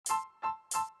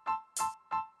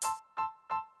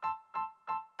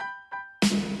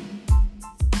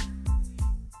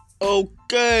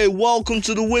Okay, welcome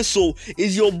to the whistle.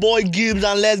 It's your boy Gibbs,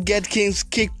 and let's get things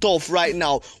kicked off right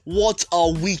now. What a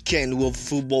weekend with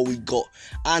football we got.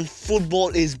 And football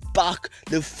is back.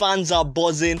 The fans are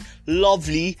buzzing.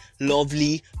 Lovely.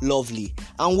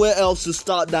 And where else to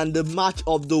start than the match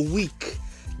of the week?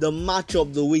 The match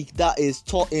of the week, that is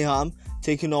Tottenham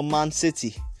taking on Man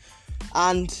City.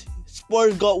 And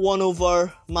Spurs got one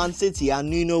over Man City,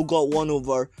 and Nuno got one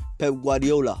over Pep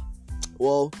Guardiola.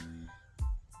 Well,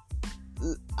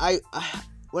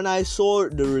 when I saw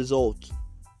the result,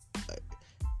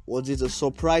 was it a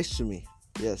surprise to me?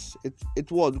 Yes,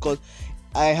 it was, because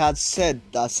I had said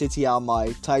that City are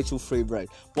my title favorite.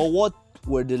 But what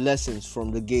were the lessons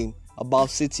from the game about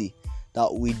City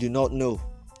that we do not know?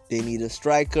 They need a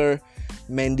striker.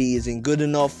 Mendy isn't good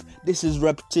enough. This is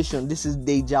repetition. This is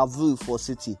deja vu for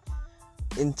City.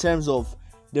 In terms of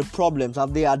the problems,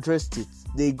 have they addressed it?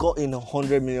 They got in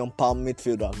 £100 million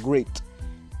midfielder. Great.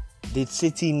 Did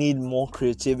City need more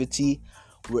creativity?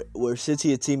 Were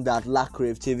City a team that lacked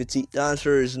creativity? The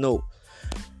answer is no.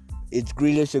 Is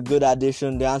Grealish a good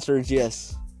addition? The answer is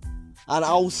yes. And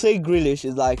I will say Grealish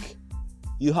is like,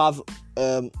 you have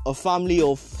a family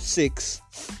of six.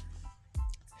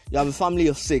 You have a family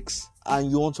of six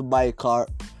and you want to buy a car.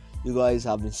 You guys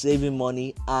have been saving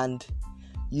money and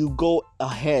you go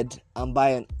ahead and buy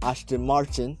an Aston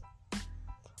Martin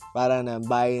rather than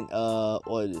buying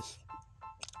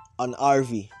an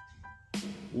RV.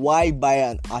 Why buy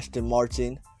an Aston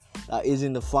Martin that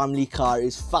isn't a family car?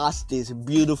 It's fast, it's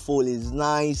beautiful, it's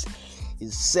nice,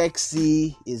 it's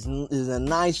sexy, it's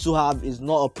nice to have, it's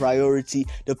not a priority.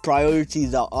 The priority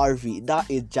is the RV. That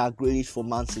is Jack Grealish for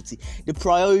Man City. The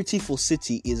priority for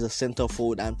City is a centre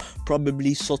forward and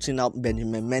probably sorting out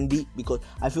Benjamin Mendy, because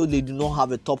I feel they do not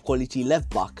have a top quality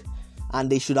left back. And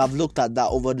they should have looked at that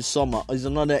over the summer. It's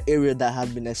another area that has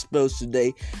been exposed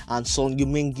today, and Son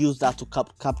Heung-min used that to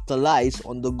capitalize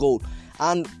on the goal.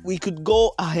 And we could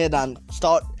go ahead and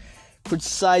start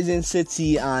criticizing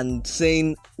City and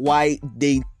saying why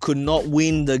they could not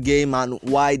win the game and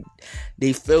why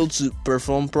they failed to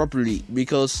perform properly,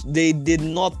 because they did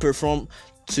not perform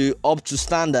up to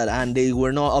standard, and they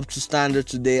were not up to standard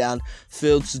today and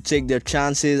failed to take their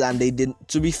chances. And they didn't,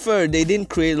 to be fair, they didn't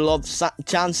create a lot of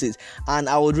chances, and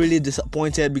I was really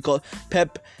disappointed because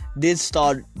Pep did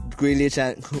start Grealish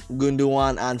and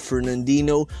Gundogan and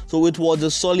Fernandinho, so it was a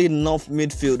solid enough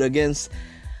midfield against.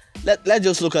 Let's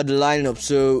just look at the lineup.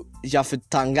 So Japhet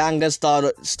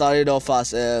Tanganga started off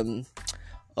as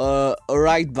a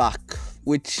right back,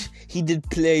 which he did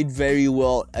play very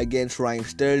well against Raheem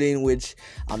Sterling, which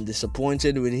I'm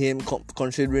disappointed with him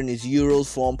considering his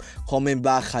Euros form. Coming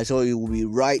back, I thought he would be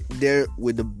right there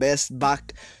with the best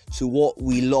back to what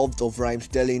we loved of Raheem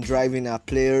Sterling, driving our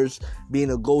players,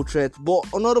 being a goal threat. But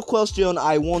another question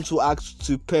I want to ask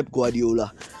to Pep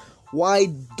Guardiola: why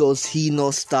does he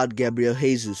not start Gabriel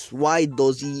Jesus? Why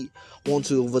does he want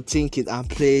to overthink it and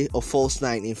play a false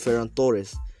nine in Ferran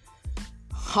Torres?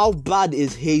 How bad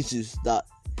is Jesus that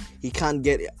he can't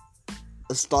get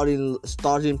a starting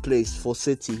place for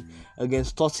City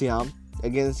against Tottenham,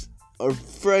 against a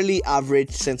fairly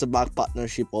average centre-back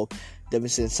partnership of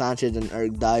Davinson Sanchez and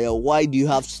Eric Dyer? Why do you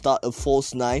have to start a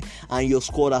false nine and your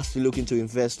squad has to be looking to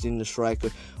invest in the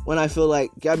striker? When I feel like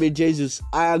Gabriel Jesus,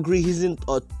 I agree, he's isn't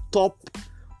a top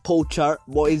poacher,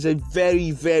 but he's a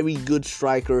very, very good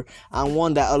striker and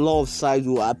one that a lot of sides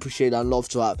will appreciate and love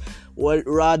to have. Well,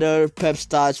 rather, Pep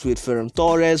starts with Ferran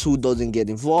Torres, who doesn't get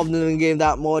involved in the game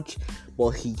that much,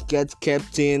 but he gets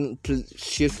kept in,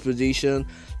 shifts position.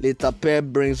 Later, Pep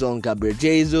brings on Gabriel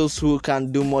Jesus, who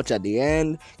can't do much at the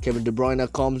end. Kevin De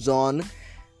Bruyne comes on.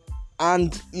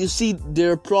 And you see,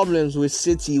 there are problems with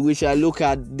City, which I look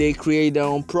at, they create their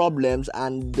own problems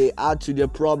and they add to their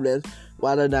problems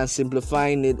rather than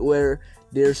simplifying it, where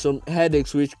there's some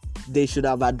headaches which they should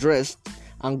have addressed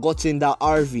and gotten that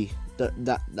RV.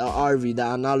 The RV,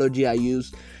 the analogy I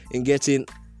used in getting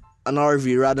an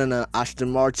RV rather than an Aston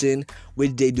Martin,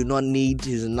 which they do not need,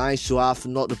 is nice to have,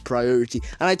 not a priority.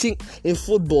 And I think in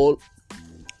football,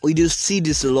 we do see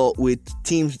this a lot with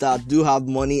teams that do have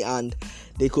money and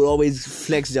they could always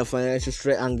flex their financial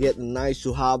strength and get nice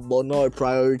to have, but not a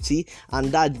priority.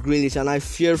 And that's Grealish. And I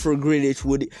fear for Grealish,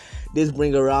 would this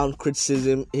bring around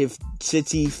criticism if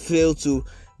City fail to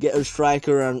get a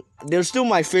striker? And they're still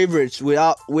my favorites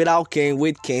without Kane.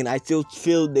 With Kane, I still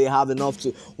feel they have enough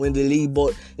to win the league.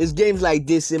 But it's games like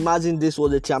this. Imagine this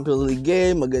was a Champions League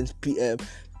game against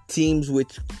teams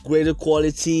with greater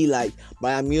quality, like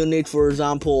Bayern Munich, for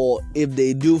example. Or if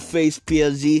they do face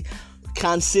PSG,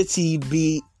 can City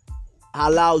be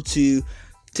allowed to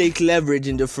take leverage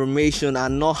in the formation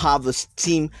and not have a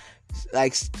team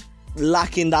like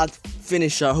lacking that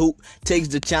finisher who takes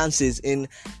the chances in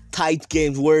tight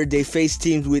games where they face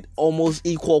teams with almost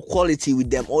equal quality with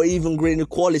them or even greater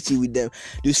quality with them.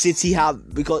 Do City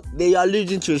have, because they are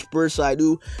losing to a Spurs side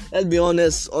who, let's be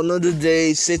honest, another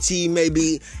day City,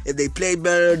 maybe if they played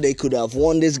better they could have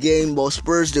won this game, but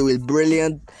Spurs, they were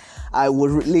brilliant. I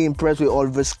was really impressed with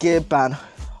Oliver Skip and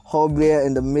Højbjerg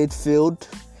in the midfield.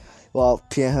 Well,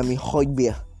 Pierre-Emile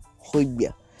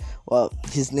Højbjerg. Well,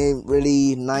 his name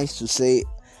really nice to say.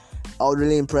 I was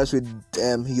really impressed with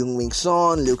Heung-min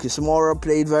Son. Lucas Moura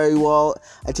played very well.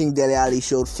 I think Dele Alli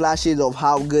showed flashes of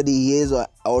how good he is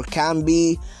or can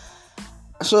be.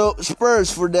 So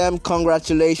Spurs, for them,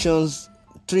 congratulations.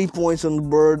 3 points on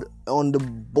the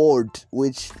board,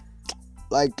 which,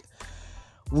 like,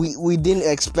 we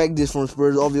didn't expect this from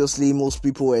Spurs. Obviously, most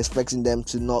people were expecting them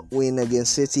to not win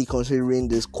against City, considering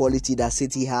this quality that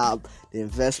City have, the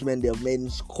investment they have made in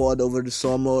squad over the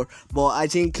summer. But I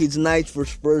think it's nice for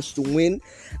Spurs to win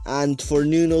and for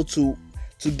Nuno to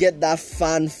get that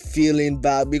fan feeling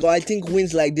back, because I think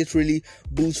wins like this really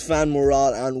boost fan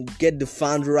morale and get the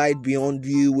fans right beyond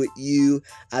you with you.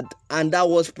 And that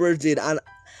was Spurs did. And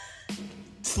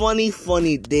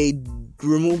funny, they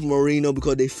remove Mourinho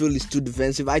because they feel it's too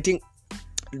defensive. I think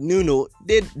Nuno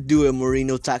did do a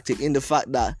Mourinho tactic in the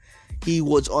fact that he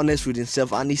was honest with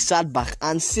himself and he sat back.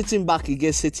 And sitting back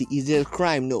against City, is it a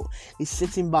crime? No. Is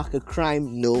sitting back a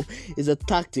crime? No. It's a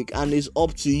tactic, and it's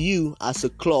up to you as a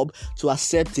club to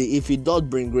accept it if it does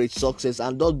bring great success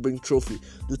and does bring trophy.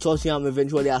 Do Tottenham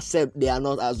eventually accept they are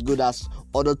not as good as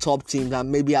other top teams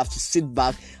and maybe have to sit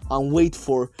back and wait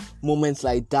for moments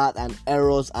like that and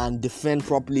errors and defend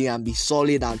properly and be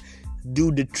solid and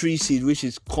do the 3C's, which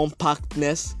is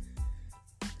compactness,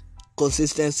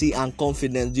 consistency and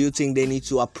confidence? Do you think they need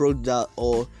to approach that,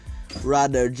 or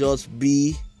rather just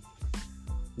be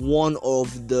one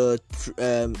of the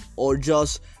or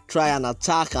just try and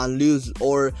attack and lose,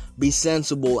 or be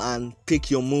sensible and pick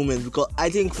your movement? Because I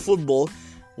think football,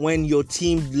 when your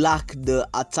team lack the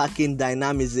attacking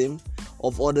dynamism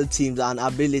of other teams and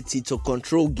ability to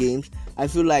control games, I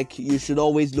feel like you should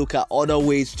always look at other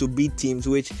ways to beat teams,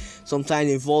 which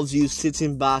sometimes involves you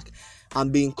sitting back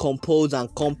and being composed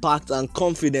and compact and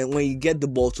confident when you get the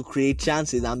ball to create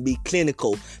chances and be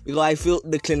clinical. Because I feel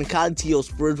the clinicality of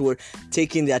Spurs were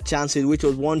taking their chances, which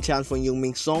was one chance from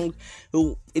Heung-min Son,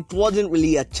 who, it wasn't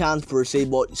really a chance per se,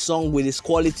 but Son with his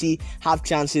quality, half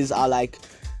chances are like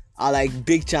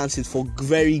big chances for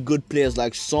very good players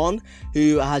like Son,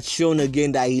 who has shown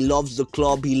again that he loves the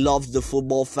club, he loves the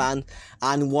football fan,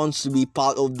 and wants to be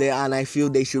part of there. And I feel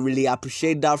they should really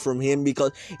appreciate that from him,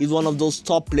 because he's one of those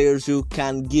top players who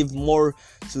can give more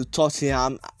to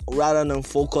Tottenham rather than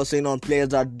focusing on players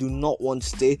that do not want to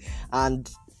stay. And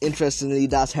interestingly,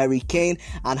 that's Harry Kane,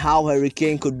 and how Harry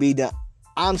Kane could be the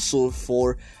answer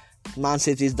for Man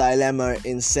City's dilemma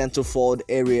in centre forward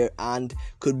area and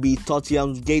could be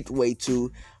Tottenham's gateway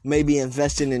to maybe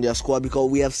investing in their squad,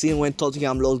 because we have seen when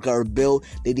Tottenham lost Gareth Bale,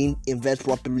 they didn't invest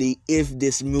properly. If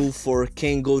this move for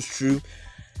Kane goes through,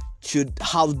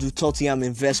 how do Tottenham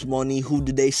invest money? Who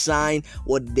do they sign?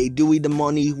 What do they do with the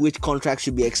money? Which contract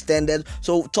should be extended?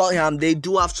 So Tottenham, they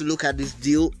do have to look at this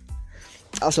deal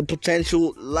as a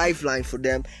potential lifeline for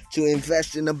them to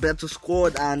invest in a better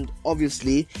squad and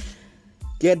obviously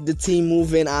get the team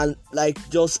moving and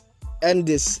just end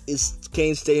this is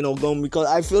Kane staying or going, because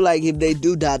I feel like if they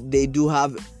do that, they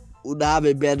would have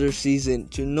a better season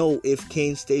to know if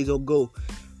Kane stays or go,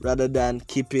 rather than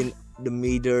keeping the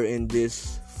meter in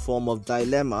this form of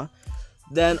dilemma.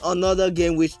 Then another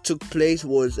game which took place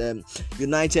was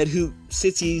United, who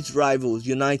City's rivals,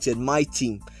 United, my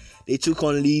team. They took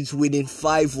on Leeds, winning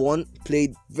 5-1,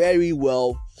 played very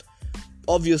well.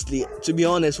 Obviously, to be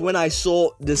honest, when I saw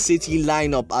the City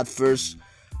lineup at first,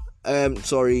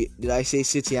 sorry, did I say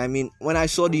City? I mean, when I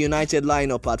saw the United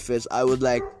lineup at first, I was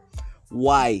like,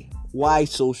 why? Why,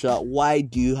 Solskjaer? Why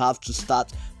do you have to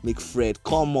start McFred?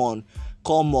 Come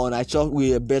on. I thought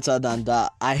we were better than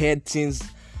that. I heard things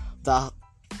that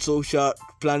Solskjaer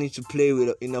planning to play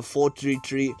with in a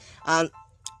 4-3-3. And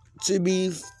to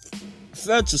be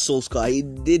fair to Solskjaer, he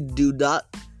did do that.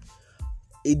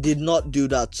 He did not do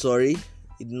that, sorry.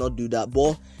 He did not do that.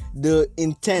 But the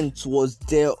intent was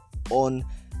there on...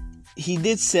 He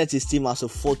did set his team as a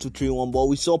 4-2-3-1, but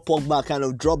we saw Pogba kind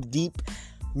of drop deep.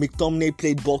 McTominay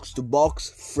played box to box.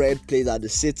 Fred played at the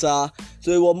sitter.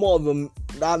 So it was more of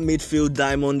that midfield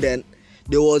diamond. Then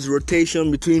there was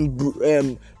rotation between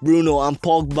Bruno and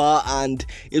Pogba, and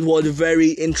it was a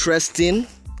very interesting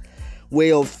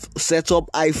way of setup.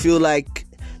 I feel like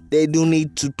they do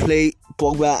need to play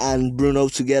Pogba and Bruno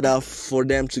together for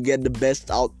them to get the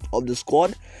best out of the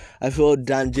squad. I felt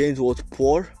Dan James was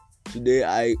poor today.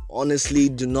 I honestly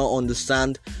do not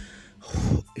understand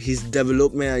his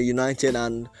development at United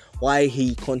and why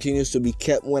he continues to be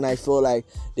kept when I feel like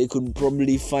they could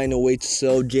probably find a way to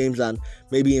sell James and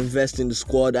maybe invest in the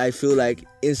squad. I feel like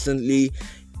instantly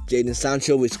Jadon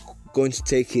Sancho is going to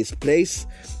take his place.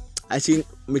 I think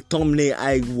McTominay,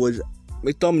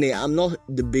 I'm not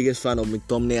the biggest fan of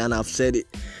McTominay, and I've said it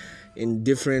in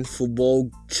different football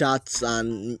chats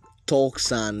and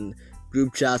talks and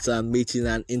group chats and meetings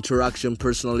and interaction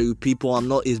personally with people. I'm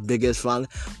not his biggest fan,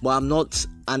 but I'm not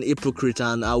an hypocrite,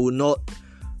 and I will not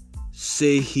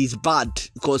say he's bad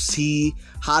because he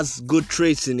has good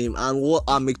traits in him. And what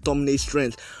are McTominay's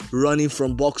strengths? Running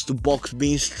from box to box,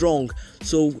 being strong.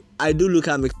 So I do look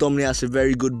at McTominay as a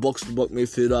very good box to box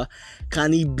midfielder.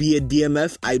 Can he be a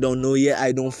DMF? I don't know yet.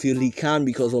 I don't feel he can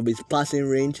because of his passing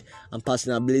range and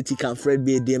passing ability. Can Fred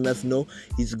be a DMF? No.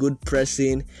 He's good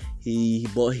pressing.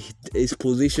 But his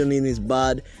positioning is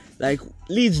bad. Like,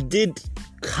 Leeds did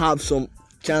have some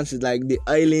chances, like the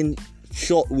Island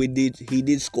shot he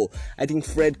did score. I think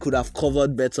Fred could have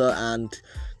covered better and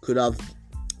could have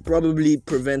probably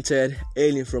prevented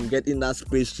Alien from getting that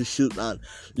space to shoot and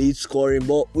lead scoring.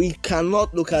 But we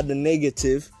cannot look at the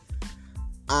negative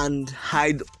and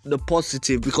hide the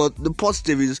positive, because the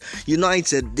positive is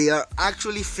United. They are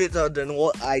actually fitter than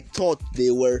what I thought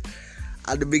they were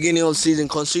at the beginning of the season,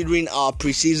 considering our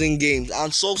preseason games.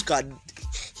 And Solskjaer,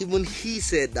 even he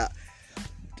said that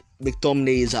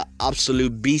McTominay is an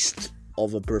absolute beast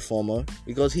of a performer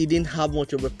because he didn't have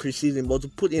much of a preseason. But to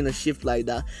put in a shift like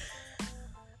that,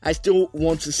 I still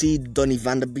want to see Donny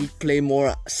van de Beek play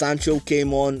more. Sancho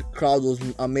came on, crowd was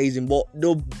amazing. But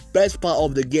the best part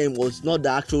of the game was not the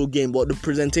actual game, but the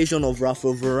presentation of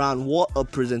Rafael Varane. What a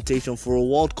presentation for a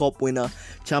World Cup winner,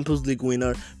 Champions League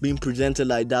winner, being presented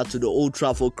like that to the Old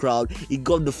Trafford crowd. It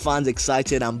got the fans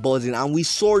excited and buzzing, and we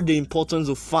saw the importance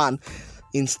of fans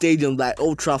in stadiums like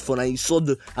Old Trafford, and you saw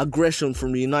the aggression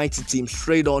from the United team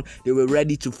straight on. They were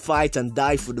ready to fight and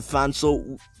die for the fans.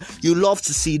 So you love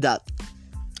to see that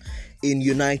in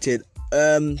United.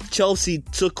 Chelsea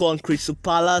took on Crystal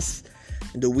Palace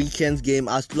in the weekend's game,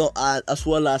 as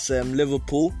well as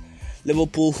Liverpool.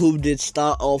 Liverpool, who did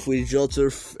start off with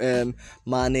Jota,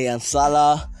 Mane and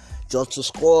Salah. Jota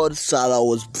scored, Salah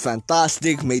was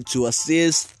fantastic, made 2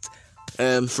 assists.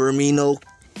 Firmino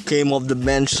came off the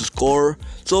bench to score.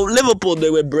 So Liverpool, they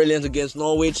were brilliant against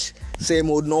Norwich. Same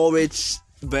old Norwich,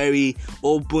 very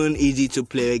open, easy to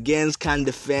play against, can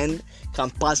defend, can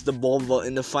pass the ball, but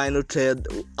in the final third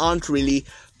aren't really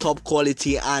top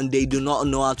quality and they do not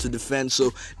know how to defend,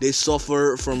 so they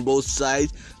suffer from both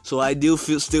sides. So I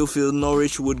still feel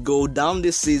Norwich would go down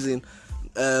this season,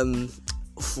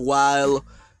 while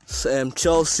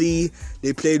Chelsea,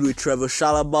 they played with Trevor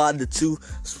Chalobah.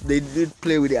 They did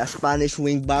play with their Spanish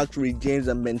wing backs, Reece James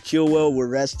and Ben Chilwell were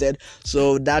rested.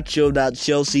 So that showed that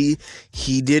Chelsea,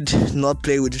 he did not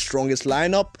play with the strongest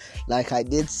lineup. Like I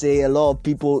did say, a lot of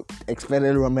people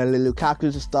expected Romelu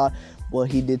Lukaku to start,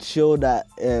 but he did show that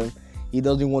he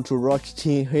doesn't want to rush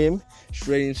him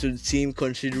straight into the team,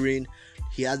 considering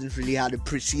he hasn't really had a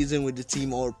preseason with the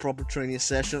team or a proper training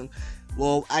session.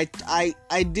 Well, I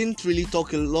didn't really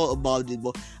talk a lot about it,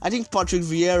 but I think Patrick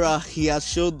Vieira, he has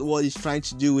showed what he's trying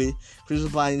to do with Crystal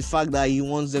Palace. In the fact that he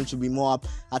wants them to be more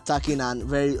attacking and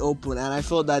very open, and I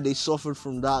felt that they suffered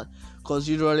from that because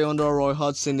usually under Roy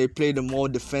Hodgson they played a more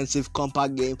defensive,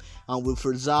 compact game, and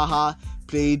Wilfried Zaha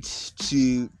played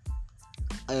to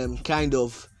kind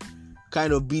of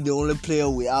be the only player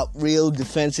without real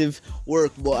defensive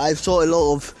work. But I saw a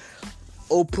lot of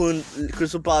open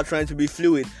Crystal Palace trying to be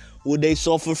fluid. Would they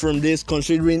suffer from this,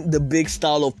 considering the big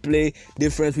style of play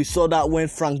difference? We saw that when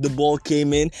Frank de Boer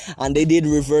came in, and they did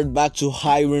revert back to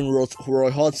hiring Roy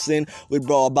Hodgson, which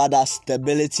brought about that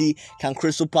stability. Can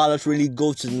Crystal Palace really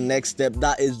go to the next step?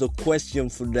 That is the question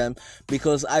for them,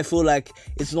 because I feel like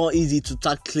it's not easy to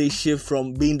tactically shift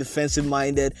from being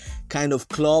defensive-minded kind of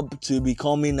club to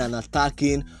becoming an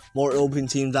attacking, more open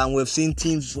team. And we've seen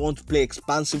teams want to play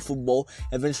expansive football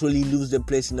eventually lose their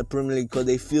place in the Premier League because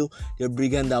they feel they're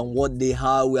bigger than what they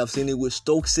are. We have seen it with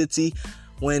Stoke City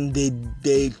when they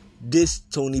dissed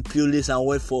Tony Pulis and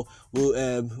went for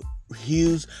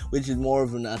Hughes, which is more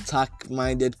of an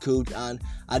attack-minded coach, and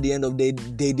at the end of the day,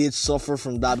 they did suffer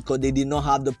from that because they did not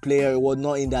have the player. It was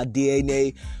not in their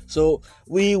DNA. So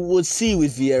we would see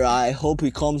with Vieira. I hope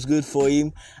it comes good for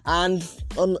him, and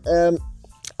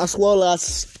as well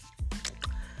as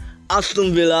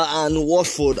Aston Villa and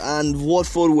Watford. And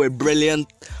Watford were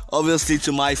brilliant, obviously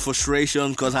to my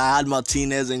frustration, because I had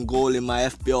Martinez in goal in my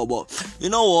FPL. But you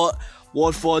know what?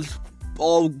 Watford,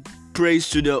 all praise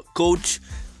to the coach.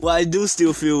 Well, I do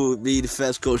still feel he would be the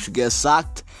first coach to get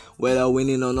sacked, whether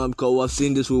winning or not, because we've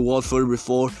seen this with Watford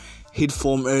before. Hit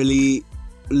form early,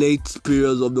 late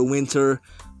periods of the winter,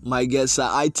 might get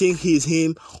sacked. I think he's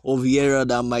him or Vieira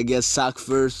that might get sacked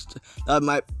first. That's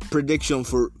my prediction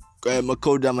for a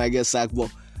coach that might get sacked. But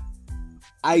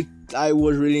I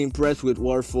was really impressed with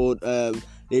Watford.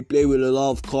 They played with a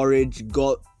lot of courage,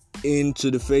 got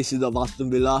into the faces of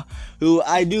Aston Villa, who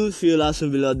I do feel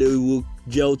Aston Villa, they will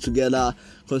gel together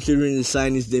considering the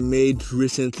signings they made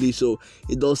recently. So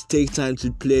it does take time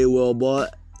to play well,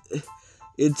 but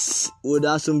it's with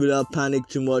Aston Villa panic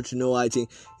too much. I think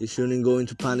they shouldn't go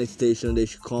into panic station. They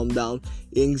should calm down.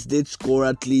 Ings did score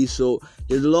at least, so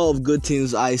there's a lot of good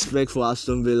things I expect for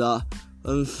Aston Villa.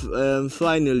 And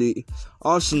finally,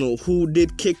 Arsenal, who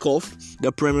did kick off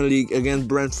the Premier League against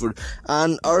Brentford,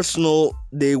 and Arsenal,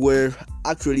 they were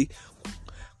actually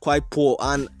quite poor.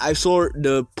 And I saw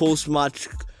the post-match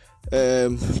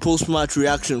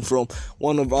reaction from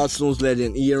one of Arsenal's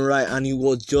legends, Ian Wright, and he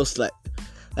was just like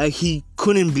he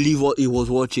couldn't believe what he was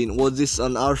watching. Was this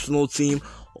an Arsenal team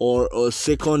or a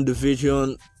second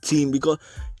division team? Because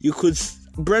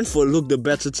Brentford looked the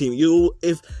better team.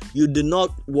 If you did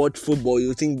not watch football,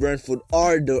 you think Brentford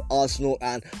are the Arsenal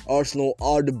and Arsenal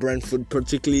are the Brentford,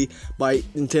 particularly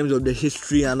in terms of the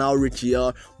history and how rich they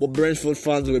are. But Brentford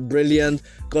fans were brilliant,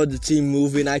 got the team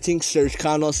moving. I think Serge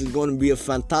Canos is going to be a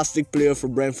fantastic player for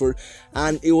Brentford,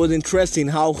 and it was interesting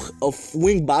how a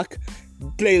wing back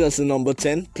plays as a number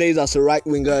 10, plays as a right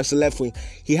winger, as a left wing.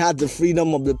 He had the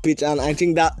freedom of the pitch, and I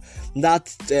think that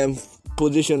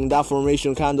position in that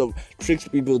formation kind of tricks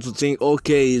people to think,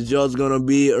 okay, it's just gonna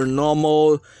be a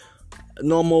normal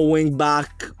wing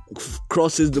back,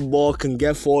 crosses the ball, can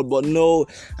get forward. But no,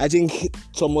 I think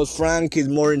Thomas Frank is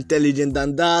more intelligent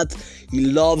than that. He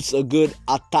loves a good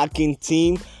attacking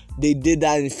team. They did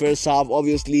that in the first half.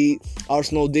 Obviously,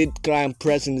 Arsenal did try and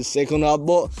press in the second half,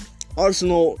 but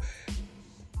Arsenal,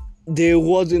 there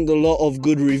wasn't a lot of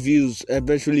good reviews,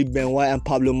 especially Ben White and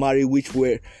Pablo Mari,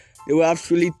 they were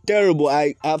actually terrible.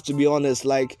 I have to be honest,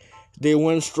 they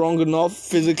weren't strong enough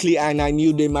physically, and I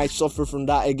knew they might suffer from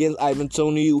that against Ivan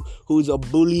Toney, who is a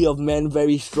bully of men,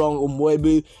 very strong.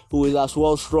 Umwebu, who is as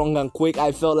well strong and quick.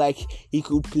 I felt like he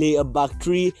could play a back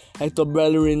three. Hector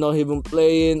Bellerin not even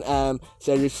playing,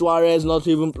 Sergio Suarez not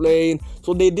even playing.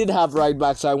 So they did have right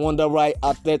backs. I wonder why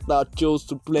Arteta chose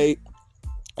to play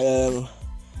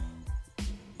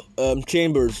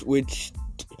Chambers, which,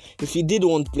 if he did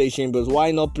want to play Chambers,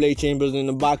 why not play Chambers in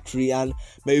the back three and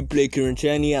maybe play Kieran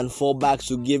Tierney and fall backs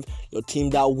to give your team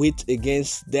that width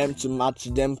against them to match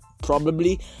them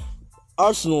probably.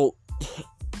 Arsenal,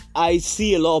 I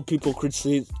see a lot of people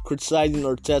criticizing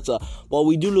Arteta, but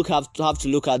we do have to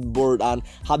look at the board, and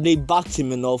have they backed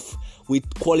him enough with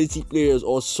quality players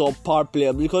or subpar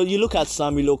players? Because you look at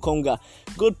Samuel Okonga,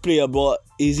 good player, but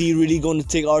is he really going to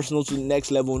take Arsenal to the next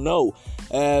level? No.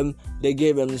 They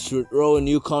gave him a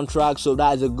new contract, so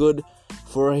that is a good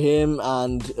for him.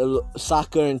 And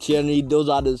Saka and Tierney, those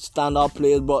are the standout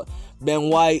players. But Ben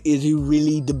White, is he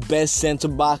really the best centre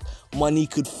back money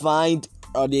could find?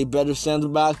 Are they better centre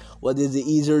back? What is the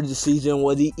easier decision?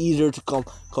 Was it easier to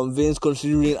convince,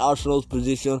 considering Arsenal's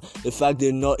position? The fact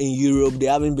they're not in Europe, they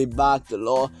haven't been backed a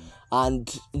lot, and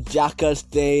Xhaka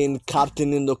staying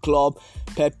captain in the club,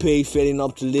 Pepe failing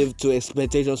up to live to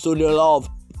expectations. So there are a lot of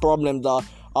problems that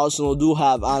Arsenal do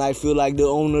have, and I feel like the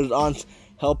owners aren't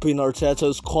helping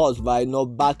Arteta's cause by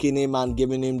not backing him and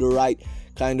giving him the right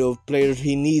kind of players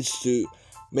he needs to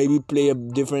maybe play a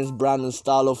different brand and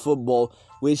style of football,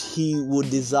 which he would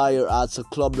desire as a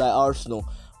club like Arsenal,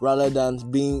 rather than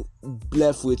being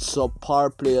left with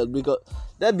subpar players. Because,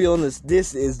 let's be honest,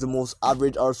 this is the most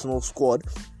average Arsenal squad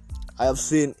I have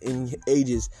seen in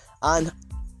ages. And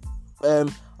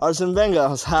Arsene Wenger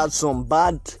has had some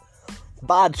bad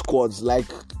squads,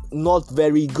 not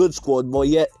very good squad, but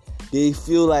yet they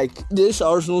feel like this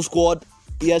Arsenal squad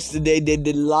yesterday,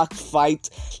 they lacked fight,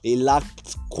 they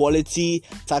lacked quality.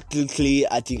 Tactically,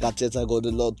 I think Arteta got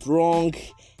a lot wrong.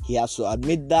 He has to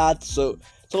admit that. So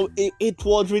it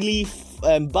was really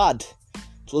bad.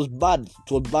 It was bad.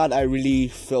 I really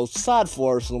felt sad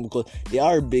for Arsenal, because they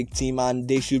are a big team and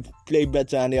they should play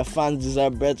better and their fans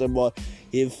deserve better. But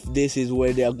if this is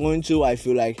where they are going to, I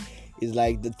feel like it's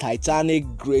like the Titanic,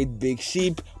 great big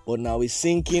ship, but now it's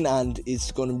sinking, and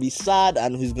it's going to be sad,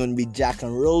 and who's going to be Jack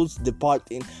and Rose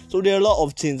departing. So there are a lot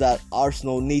of things that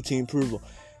Arsenal need to improve on.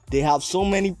 They have so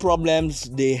many problems.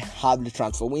 They have the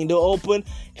transfer window open.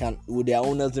 With their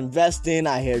owners investing,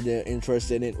 I hear they're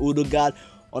interested in Odegaard,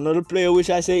 another player which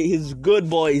I say he's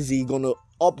good, but is he going to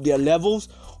up their levels,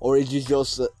 or is it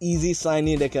just an easy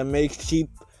signing they can make cheap?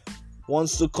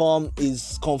 Wants to come,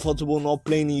 is comfortable not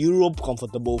playing in Europe,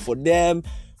 comfortable for them,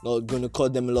 not going to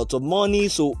cost them a lot of money.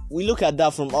 So we look at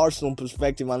that from Arsenal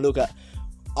perspective and look at,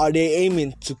 are they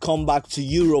aiming to come back to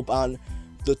Europe and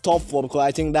the top four? Because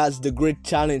I think that's the great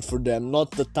challenge for them,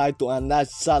 not the title. And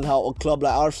that's sad how a club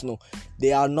like Arsenal,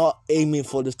 they are not aiming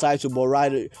for the title, but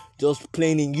rather just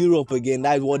playing in Europe again.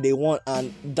 That's what they want,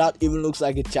 and that even looks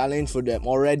like a challenge for them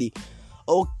already.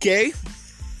 Okay.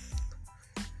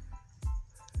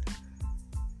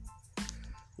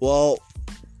 Well,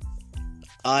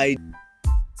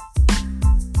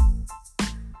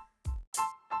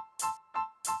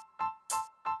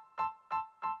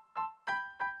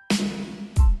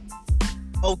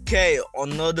 Okay,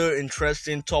 another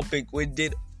interesting topic we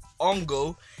did on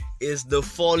go is the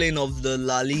falling of the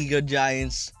La Liga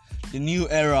giants, the new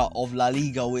era of La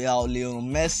Liga without Lionel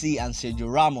Messi and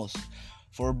Sergio Ramos.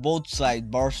 For both sides,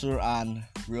 Barca and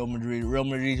Real Madrid. Real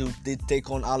Madrid, who did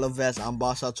take on Alaves, and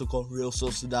Barca took on Real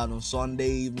Sociedad on Sunday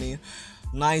evening.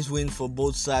 Nice win for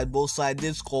both sides. Both sides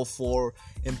did score for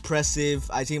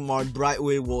impressive. I think Mark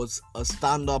Brightway was a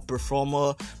stand-up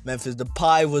performer. Memphis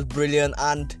Depay was brilliant.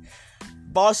 And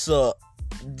Barca,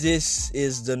 this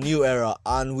is the new era.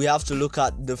 And we have to look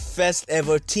at the first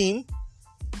ever team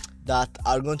that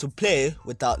are going to play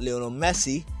without Lionel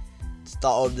Messi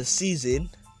start of the season.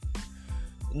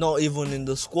 Not even in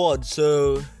the squad.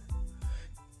 So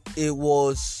it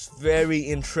was very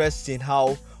interesting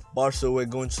how Barca were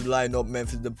going to line up.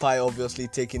 Memphis Depay obviously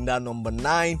taking that number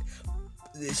 9.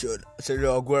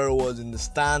 Sergio Aguero was in the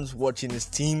stands watching his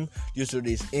team due to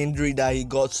this injury that he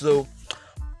got. So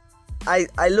I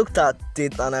looked at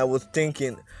it and I was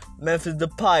thinking, Memphis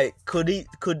Depay, could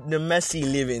the Messi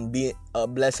leaving be a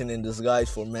blessing in disguise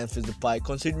for Memphis Depay,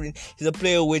 considering he's a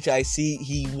player which I see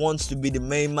he wants to be the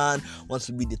main man, wants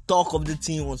to be the talk of the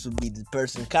team, wants to be the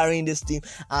person carrying this team,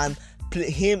 and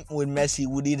him with Messi,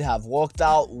 would it have worked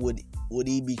out? Would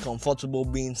he be comfortable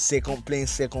playing second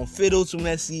fiddle to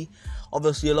Messi?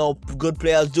 Obviously, a lot of good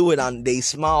players do it and they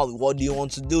smile. What do you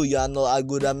want to do? You are not as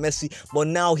good as Messi. But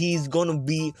now he's going to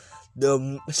be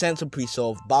the centerpiece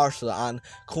of Barca, and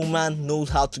Koeman knows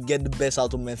how to get the best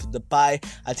out of Memphis Depay.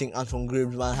 I think Antoine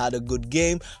Griezmann had a good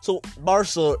game. So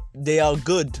Barca, they are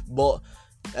good, but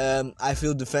I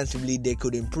feel defensively they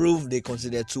could improve. They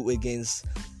consider 2 against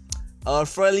a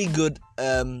fairly good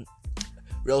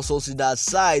Real Sociedad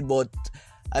side, but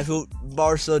I feel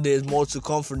Barca, there's more to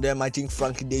come from them. I think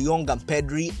Frankie de Jong and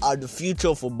Pedri are the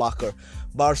future for Barca,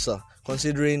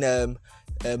 considering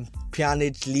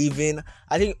Pjanic leaving.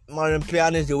 I think Marin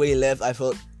Pjanic, the way he left, I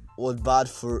felt was bad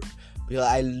because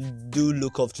I do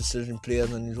look up to certain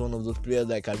players and he's one of those players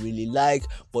that I really like,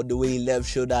 but the way he left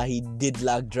showed that he did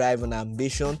lack drive and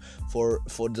ambition for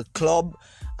the club,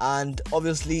 and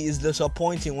obviously it's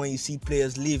disappointing when you see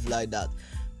players leave like that.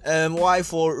 Why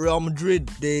for Real Madrid,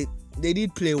 they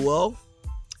did play well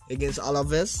against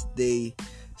Alaves. They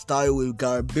started with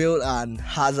Gareth Bale and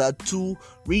Hazard, 2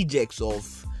 rejects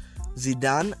of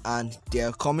Zidane, and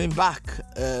they're coming back.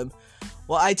 Well,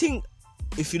 I think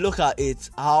if you look at it,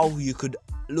 how you could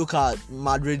look at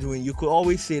Madrid win, you could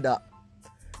always say that,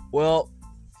 well,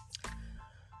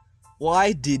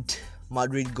 why did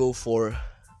Madrid go for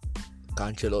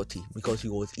Ancelotti? Because he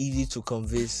was easy to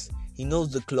convince. He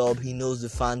knows the club, he knows the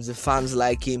fans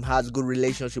like him, has good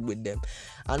relationship with them.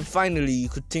 And finally, you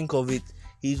could think of it,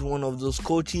 he's one of those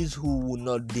coaches who would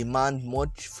not demand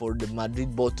much for the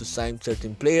Madrid board to sign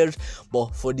certain players,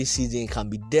 but for this season it can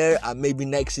be there, and maybe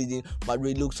next season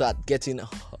Madrid looks at getting a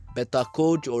better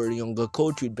coach or a younger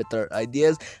coach with better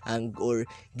ideas, and or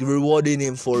rewarding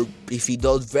him for if he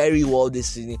does very well this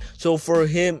season. So for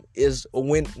him is a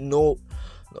win,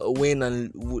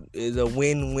 is a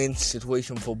win-win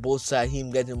situation for both sides.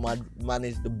 Him getting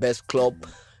manage the best club,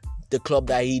 the club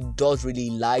that he does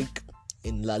really like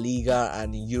in La Liga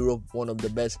and in Europe, one of the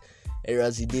best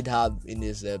eras he did have in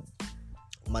his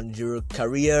managerial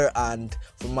career. And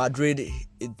for Madrid,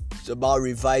 it's about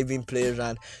reviving players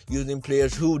and using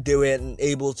players who they weren't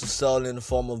able to sell in the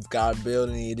form of Gareth Bale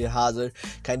and Eden Hazard.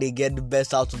 Can they get the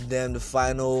best out of them? The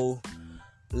final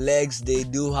legs, they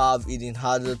do have Eden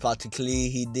Hazard, particularly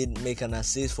he did make an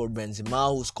assist for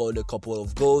Benzema, who scored a couple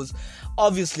of goals.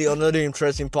 Obviously, another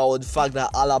interesting part was the fact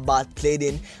that Alaba played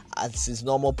in at his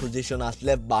normal position as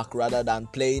left back rather than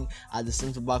playing at the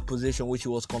centre back position, which he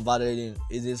was converted in.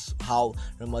 Is this how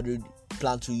Real Madrid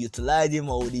plan to utilize him,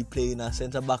 or would he play in a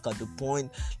centre back at the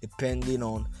point, depending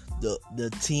on the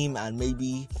team, and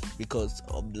maybe because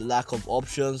of the lack of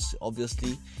options,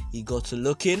 obviously he got to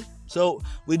look in. So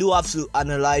we do have to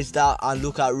analyze that and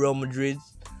look at Real Madrid.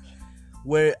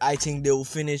 where I think they will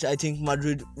finish. I think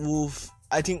Madrid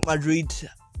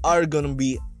are gonna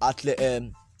be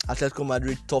Atletico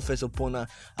Madrid toughest opponent.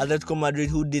 Atletico Madrid,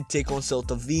 who did take on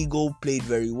Celta Vigo, played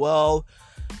very well.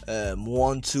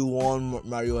 1-2-1,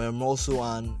 Mario Hermoso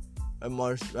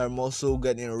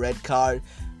getting a red card.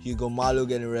 Hugo Malo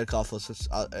getting a red card for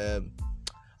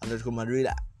Atletico Madrid.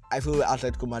 I feel with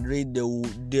Atletico Madrid,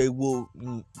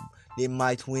 they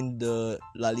might win the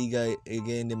La Liga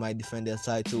again. They might defend their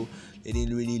title. They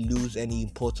didn't really lose any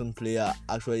important player.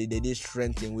 Actually, they did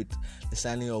strengthen with the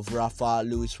signing of Rafa.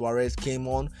 Luis Suarez came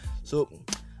on. So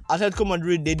Atletico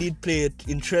Madrid, they did play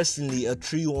interestingly a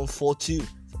 3-1-4-2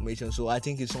 formation. So I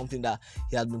think it's something that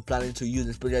he had been planning to use,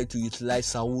 especially to utilize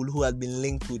Saul, who had been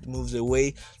linked with moves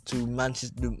away to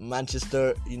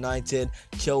Manchester United,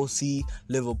 Chelsea,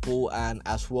 Liverpool, and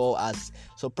as well as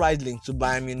surprise link to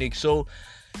Bayern Munich. So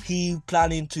he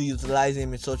planning to utilize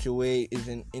him in such a way is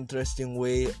an interesting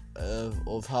way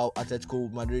of how Atletico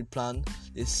Madrid plan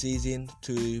this season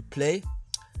to play,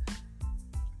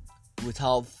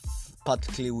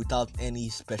 particularly without any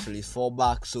specialist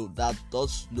fallback. So that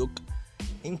does look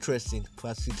interesting,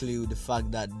 particularly with the fact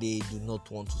that they do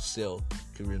not want to sell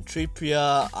Kieran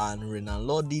Trippier and Renan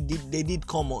Lodi. They did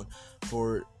come on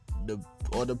for the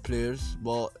other players,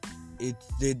 but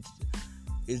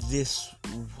is this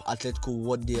Atletico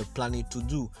what they are planning to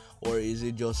do, or is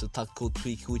it just a tactical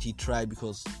tweak which he tried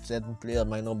because certain players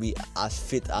might not be as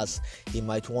fit as he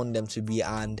might want them to be,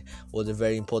 and was a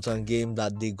very important game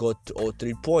that they got all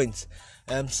 3 points.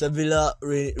 Sevilla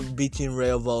beating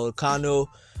Rayo Vallecano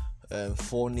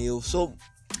 4-0. So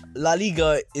La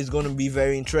Liga is going to be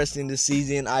very interesting this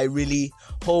season. I really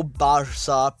hope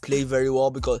Barca play very well,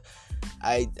 because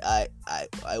I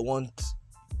want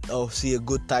see a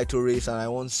good title race, and I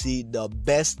want to see the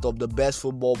best of the best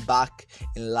football back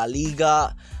in La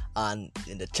Liga and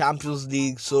in the Champions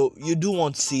League. So you do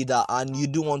want to see that, and you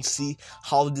do want to see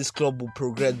how this club will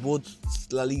progress. Both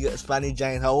La Liga, Spanish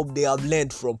giants, I hope they have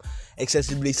learned from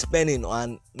excessively spending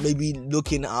and maybe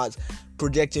looking at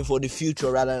projecting for the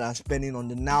future rather than spending on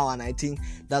the now. And I think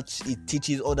that it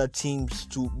teaches other teams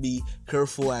to be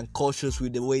careful and cautious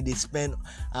with the way they spend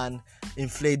and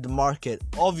inflate the market.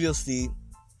 Obviously,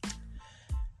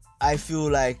 I feel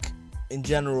like in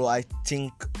general, I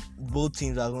think both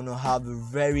teams are going to have a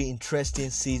very interesting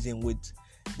season with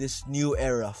this new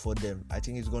era for them. I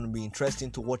think it's going to be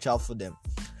interesting to watch out for them.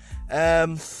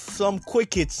 Some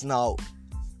quick hits now.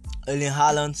 Erling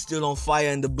Haaland still on fire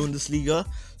in the Bundesliga,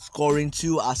 scoring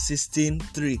 2, assisting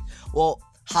 3. Well,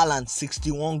 Haaland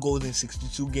 61 goals in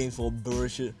 62 games for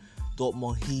Borussia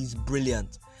Dortmund. He's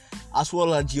brilliant. As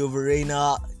well as Gio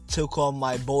Reyna took on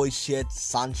my boy's shirt,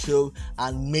 Sancho,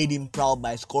 and made him proud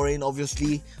by scoring.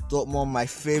 Obviously, Dortmund, my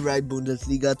favorite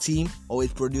Bundesliga team,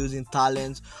 always producing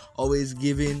talents, always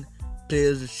giving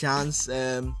players a chance.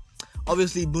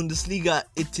 Obviously, Bundesliga,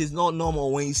 it is not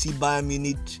normal when you see Bayern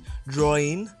Munich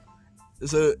drawing.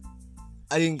 So,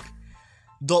 I think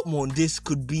Dortmund, this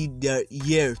could be their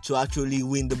year to actually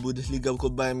win the Bundesliga, because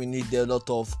Bayern Munich, there are a lot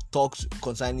of talks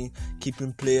concerning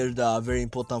keeping players that are very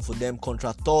important for them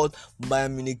contracted.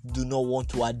 Bayern Munich do not want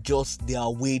to adjust their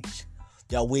wage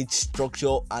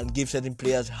structure and give certain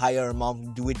players higher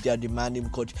amount which they are demanding,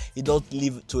 because it does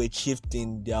lead to a shift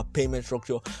in their payment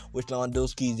structure, which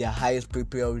Lewandowski is their highest paid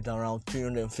player with around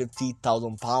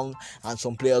 £350,000, and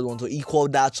some players want to equal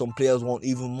that, some players want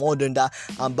even more than that,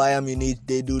 and Bayern Munich,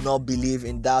 they do not believe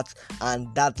in that,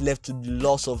 and that led to the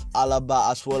loss of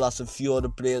Alaba as well as a few other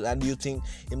players. And do you think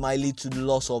it might lead to the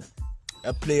loss of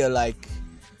a player like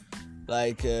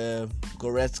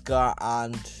Goretzka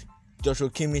and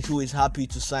Joshua Kimmich, who is happy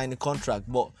to sign a contract?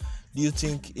 But do you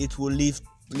think it will lead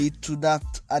to that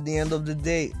at the end of the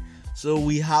day? So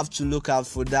we have to look out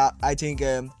for that. I think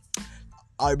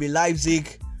RB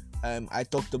Leipzig, I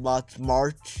talked about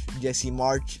Jesse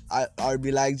March,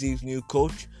 RB Leipzig's new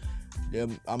coach, the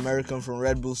American from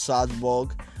Red Bull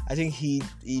Salzburg. I think he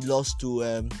lost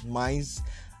to Mainz.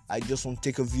 I just want to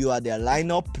take a view at their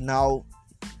lineup now.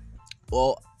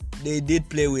 Well, they did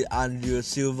play with Andrew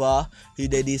Silva. They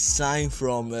did sign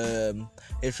from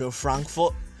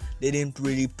Frankfurt. They didn't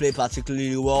really play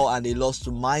particularly well, and they lost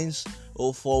to Mainz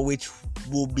 0-4, which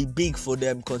will be big for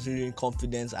them considering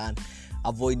confidence and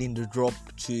avoiding the drop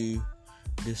to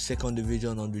the second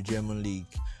division of the German league.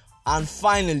 And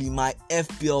finally, my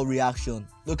FPL reaction.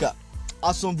 Look at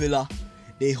Aston Villa.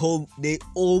 They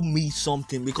owe me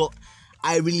something, because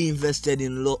I really invested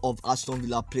in a lot of Aston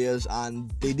Villa players and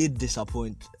they did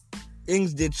disappoint.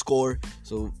 Ings did score,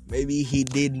 so maybe he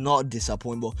did not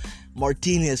disappoint. But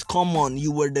Martinez, come on,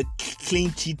 you were the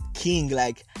clean sheet king.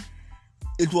 Like,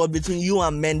 it was between you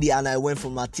and Mendy, and I went for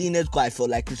Martinez because I felt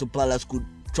like Crystal Palace could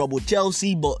trouble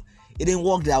Chelsea, but it didn't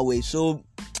work that way. So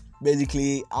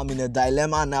basically, I'm in a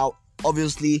dilemma now.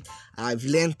 Obviously, I've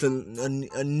learned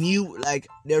a new, like,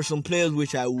 there are some players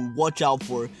which I will watch out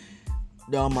for.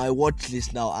 They're on my watch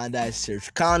list now, and that's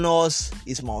Serge Canos,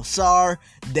 Ismail Sarr,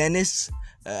 Dennis,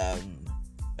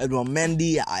 Edouard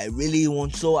Mendy. I really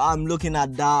want, so I'm looking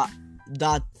at that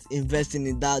investing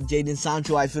in that. Jadon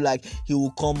Sancho, I feel like he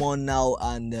will come on now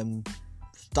and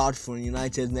start for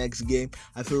United's next game.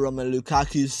 I feel Romelu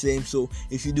Lukaku is same. So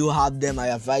if you do have them, I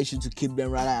advise you to keep them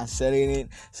rather than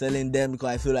selling them, because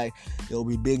I feel like there will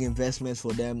be big investments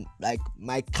for them. Like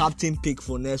my captain pick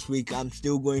for next week, I'm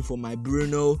still going for my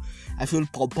Bruno. I feel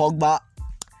Pogba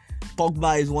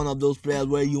is one of those players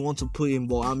where you want to put him,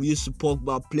 but I'm used to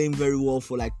Pogba playing very well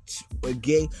for like a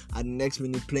game and the next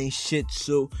minute playing shit.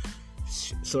 So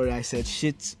sorry, I said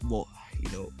shit, but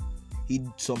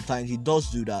sometimes he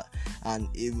does do that, and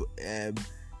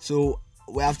so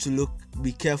we have to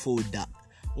be careful with that.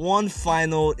 One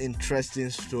final interesting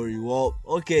story. Well,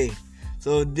 okay,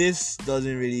 so this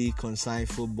doesn't really concern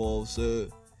football. So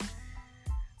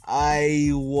I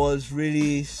was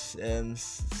really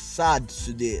sad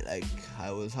today. Like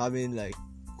I was having like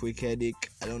quick headache.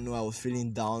 I don't know. I was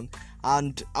feeling down,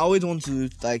 and I always want to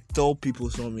like tell people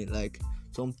something. Like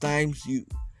sometimes you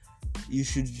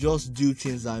should just do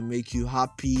things that make you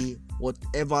happy.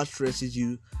 Whatever stresses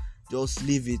you, just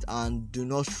leave it and do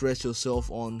not stress yourself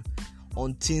on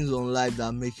things on life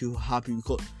that make you happy,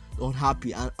 because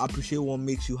unhappy, and appreciate what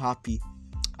makes you happy.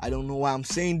 I don't know why I'm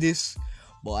saying this,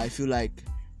 but I feel like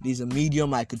there's a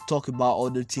medium I could talk about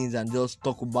other things and just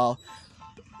talk about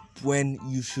when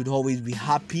you should always be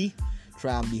happy.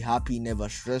 Try and be happy, never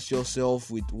stress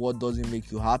yourself with what doesn't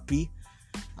make you happy.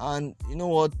 And you know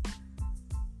what?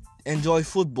 Enjoy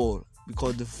football,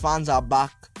 because the fans are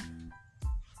back.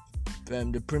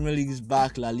 The Premier League is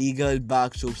back, La Liga is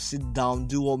back. So sit down,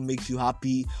 do what makes you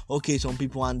happy. Okay, some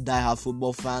people aren't die-hard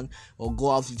football fan, or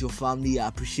go out with your family.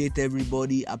 Appreciate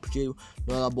everybody. Appreciate,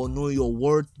 but know your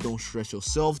worth. Don't stress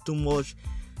yourself too much.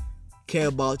 Care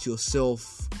about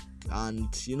yourself, and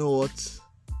you know what?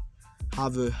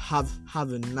 Have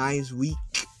a nice week.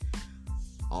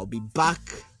 I'll be back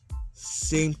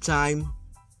same time.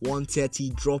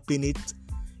 1:30, dropping it.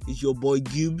 It's your boy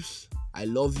Gibbs. I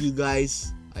love you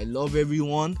guys. I love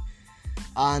everyone.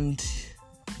 And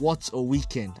what a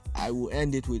weekend. I will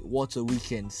end it with what a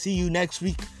weekend. See you next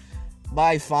week.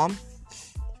 Bye, fam.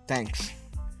 Thanks.